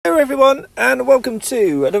everyone, and welcome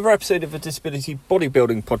to another episode of a Disability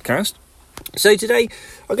Bodybuilding podcast. So today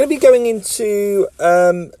I'm going to be going into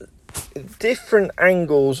different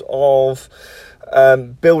angles of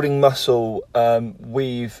building muscle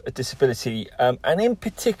with a disability, and in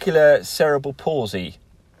particular cerebral palsy.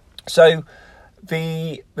 So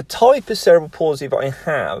the type of cerebral palsy that I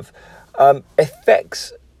have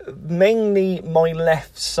affects mainly my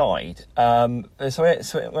left side.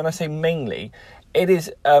 So when I say mainly, it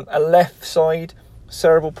is a left side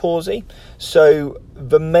cerebral palsy. So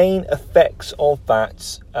the main effects of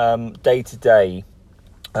that day to day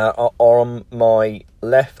are on my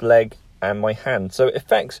left leg and my hand. So it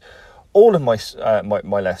affects all of my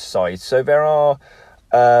left side. So there are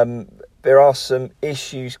some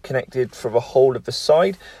issues connected for the whole of the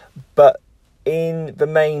side, but in the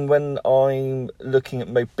main, when I'm looking at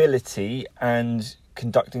mobility and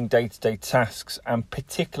conducting day-to-day tasks, and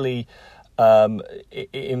particularly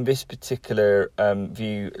in this particular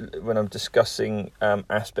view, when I'm discussing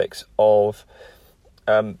aspects of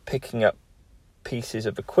picking up pieces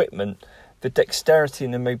of equipment, the dexterity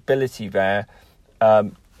and the mobility there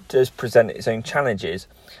does present its own challenges.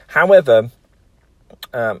 However,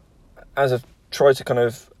 as I've tried to kind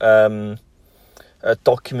of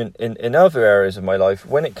document in other areas of my life,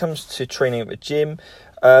 when it comes to training at the gym,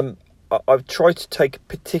 I've tried to take a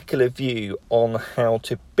particular view on how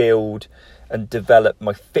to build and develop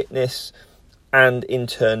my fitness and in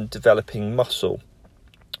turn developing muscle.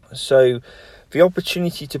 So the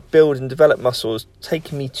opportunity to build and develop muscle has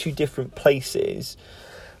taken me to different places,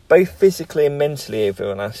 both physically and mentally, over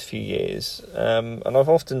the last few years. And I've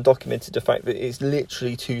often documented the fact that it's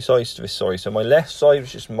literally two sides to this story. So my left side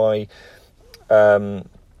was just my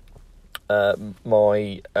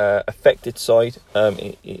affected side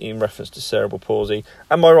in reference to cerebral palsy,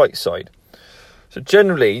 and my right side. So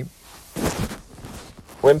generally,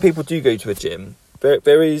 when people do go to a gym,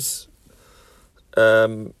 there is, they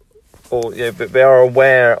are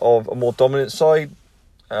aware of a more dominant side.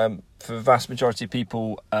 For the vast majority of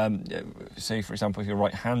people, say for example, if you're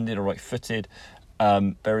right-handed or right-footed,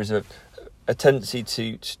 there is a tendency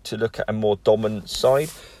to look at a more dominant side.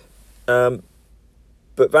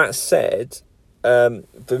 But that said,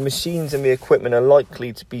 the machines and the equipment are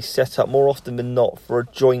likely to be set up more often than not for a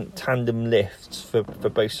joint tandem lift for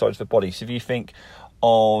both sides of the body. So if you think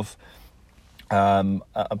of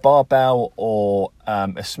a barbell or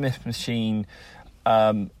a Smith machine,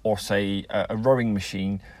 or say a rowing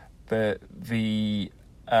machine, the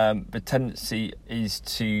tendency is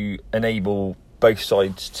to enable both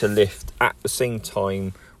sides to lift at the same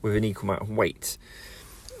time with an equal amount of weight.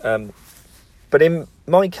 But in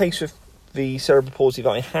my case with the cerebral palsy that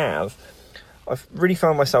I have, I've really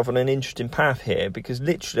found myself on an interesting path here, because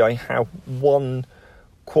literally I have one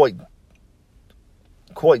quite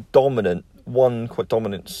dominant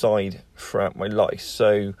side throughout my life.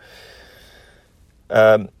 So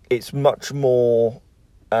it's much more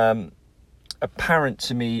apparent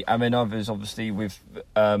to me, and then others obviously, with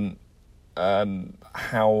how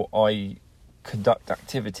I conduct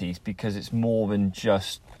activities, because it's more than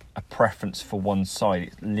just a preference for one side.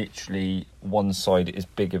 It's literally one side is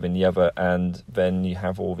bigger than the other, and then you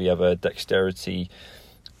have all the other dexterity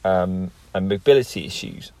and mobility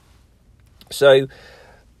issues. So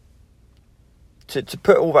to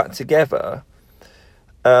put all that together,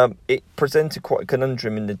 it presented quite a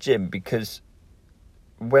conundrum in the gym, because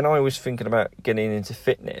when I was thinking about getting into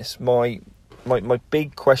fitness, my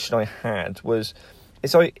big question I had was,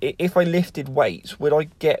 if I lifted weights, would I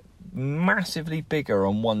get massively bigger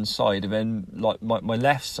on one side, and then like my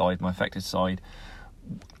left side, my affected side,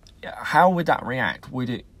 how would that react? Would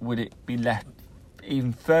it be left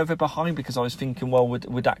even further behind? Because I was thinking, well,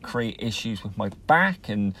 would that create issues with my back?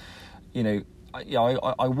 And I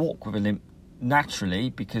walk with a limp naturally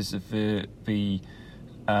because of the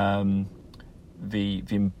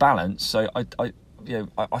imbalance. So I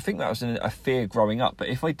think that was a fear growing up. But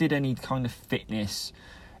if I did any kind of fitness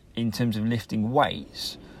in terms of lifting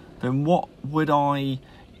weights, then what would I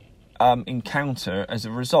encounter as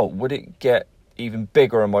a result? Would it get even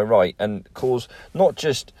bigger on my right and cause, not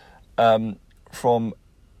just from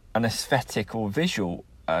an aesthetic or visual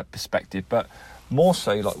perspective, but more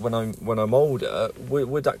so like when I'm older,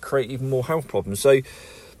 would that create even more health problems? So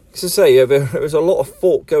to say, there was a lot of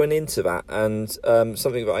thought going into that, and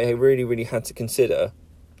something that I really, really had to consider,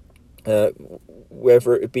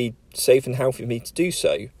 whether it would be safe and healthy for me to do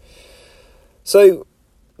so. So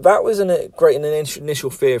that was an initial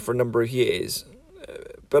fear for a number of years,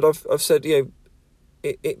 but I've said,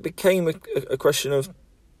 it became a question of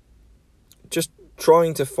just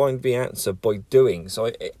trying to find the answer by doing.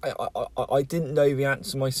 So I didn't know the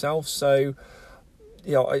answer myself. So,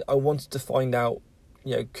 I wanted to find out,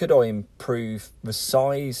 could I improve the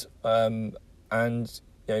size, and,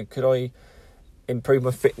 could I improve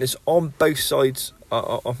my fitness on both sides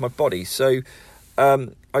of my body. So,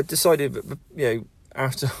 I decided,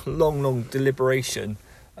 after long deliberation,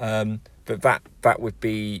 that would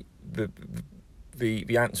be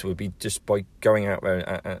the answer would be just by going out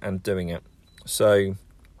there and doing it. So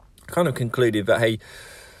I kind of concluded that, hey,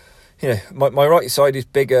 my right side is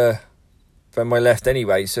bigger than my left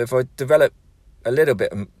anyway. So if I develop a little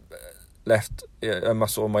bit left a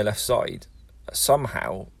muscle on my left side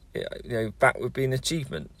somehow, that would be an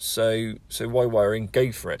achievement. So why worry and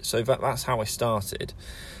go for it? So that's how I started.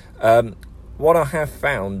 What I have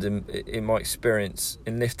found in my experience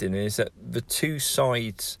in lifting is that the two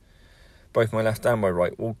sides, both my left and my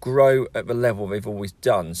right, will grow at the level they've always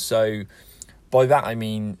done. So by that I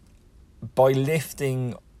mean by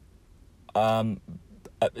lifting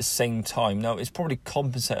at the same time. Now, it's probably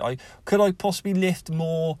compensated. Could I possibly lift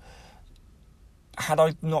more had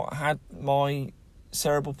I not had my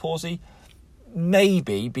cerebral palsy?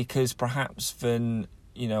 Maybe, because perhaps then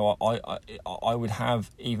I would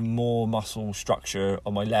have even more muscle structure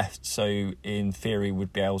on my left, so in theory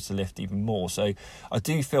would be able to lift even more. So I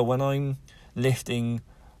do feel when I'm lifting,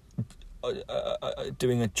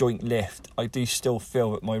 doing a joint lift, I do still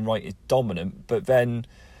feel that my right is dominant. But then,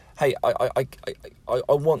 hey, I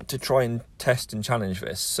want to try and test and challenge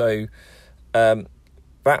this. So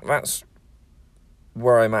that's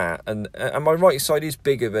where I'm at, and my right side is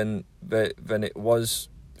bigger than it was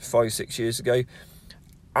 5-6 years ago.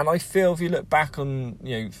 And I feel if you look back on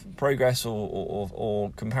progress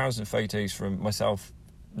or comparison photos from myself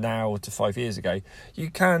now to 5 years ago, you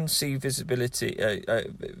can see visibly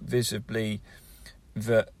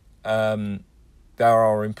that there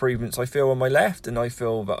are improvements I feel on my left, and I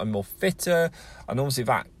feel that I'm more fitter, and obviously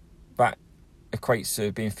that equates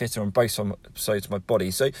to being fitter on both sides of my body.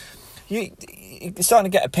 So you're starting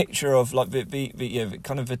to get a picture of like the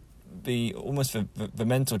kind of the almost the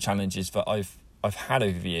mental challenges that I've had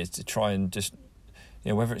over the years to try and just,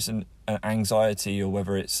 whether it's an anxiety or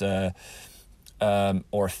whether it's or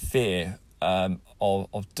a fear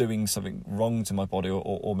of doing something wrong to my body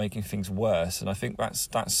or making things worse. And I think that's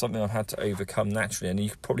something I've had to overcome naturally. And you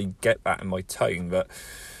could probably get that in my tone, that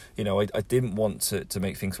I didn't want to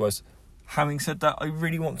make things worse. Having said that, I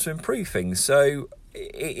really want to improve things. So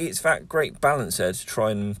it's that great balance there to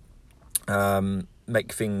try and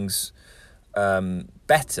make things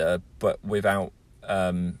better, but without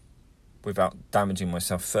damaging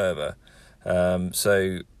myself further.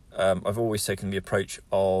 I've always taken the approach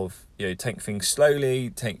of take things slowly,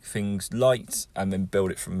 take things light, and then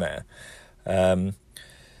build it from there.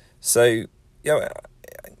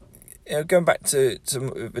 Going back to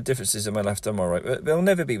the differences in my left and my right, they'll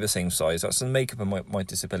never be the same size. That's the makeup of my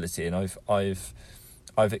disability, and I've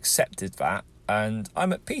accepted that, and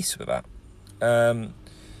I'm at peace with that.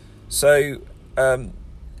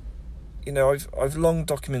 I've long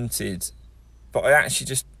documented, but I actually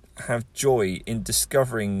just have joy in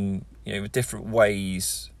discovering, different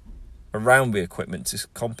ways around the equipment to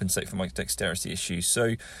compensate for my dexterity issues.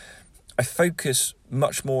 So I focus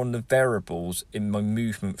much more on the variables in my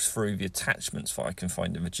movement through the attachments that I can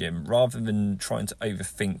find in the gym, rather than trying to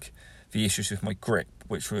overthink the issues with my grip,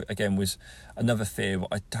 which was another fear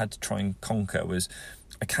what I had to try and conquer. Was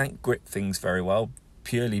I can't grip things very well,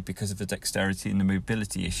 purely because of the dexterity and the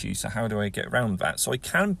mobility issues. So how do I get around that? So I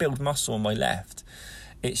can build muscle on my left.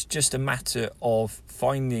 It's just a matter of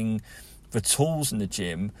finding the tools in the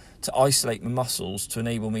gym to isolate the muscles to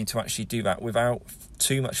enable me to actually do that without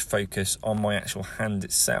too much focus on my actual hand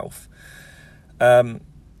itself. And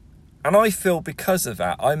I feel because of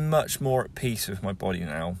that, I'm much more at peace with my body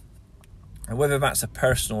now. And whether that's a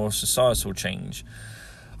personal or societal change,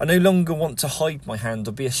 I no longer want to hide my hand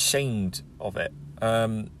or be ashamed of it.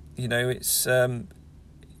 I'm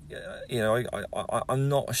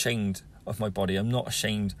not ashamed of my body. I'm not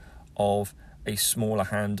ashamed of a smaller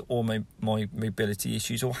hand or my mobility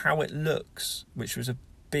issues or how it looks, which was a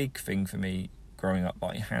big thing for me growing up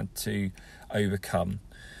that I had to overcome.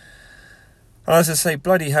 And as I say,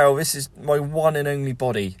 bloody hell, this is my one and only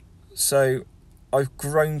body. So I've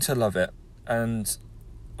grown to love it, and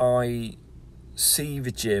I see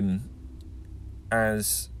the gym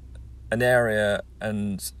as an area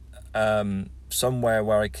and somewhere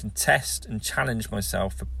where I can test and challenge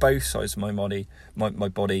myself for both sides of my body,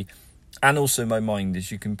 and also my mind,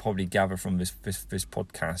 as you can probably gather from this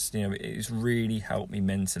podcast. It has really helped me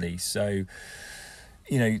mentally. So,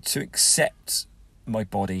 to accept my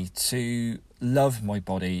body, to love my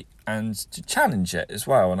body, and to challenge it as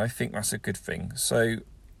well. And I think that's a good thing. So,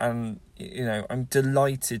 and I'm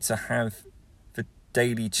delighted to have the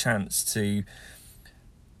daily chance to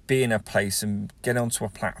be in a place and get onto a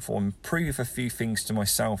platform, prove a few things to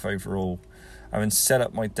myself overall, and set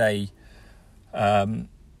up my day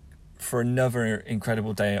for another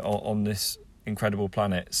incredible day on this incredible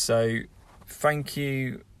planet. So thank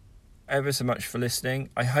you ever so much for listening.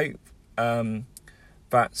 I hope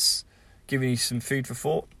that's giving you some food for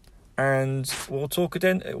thought, and we'll talk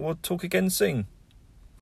again soon.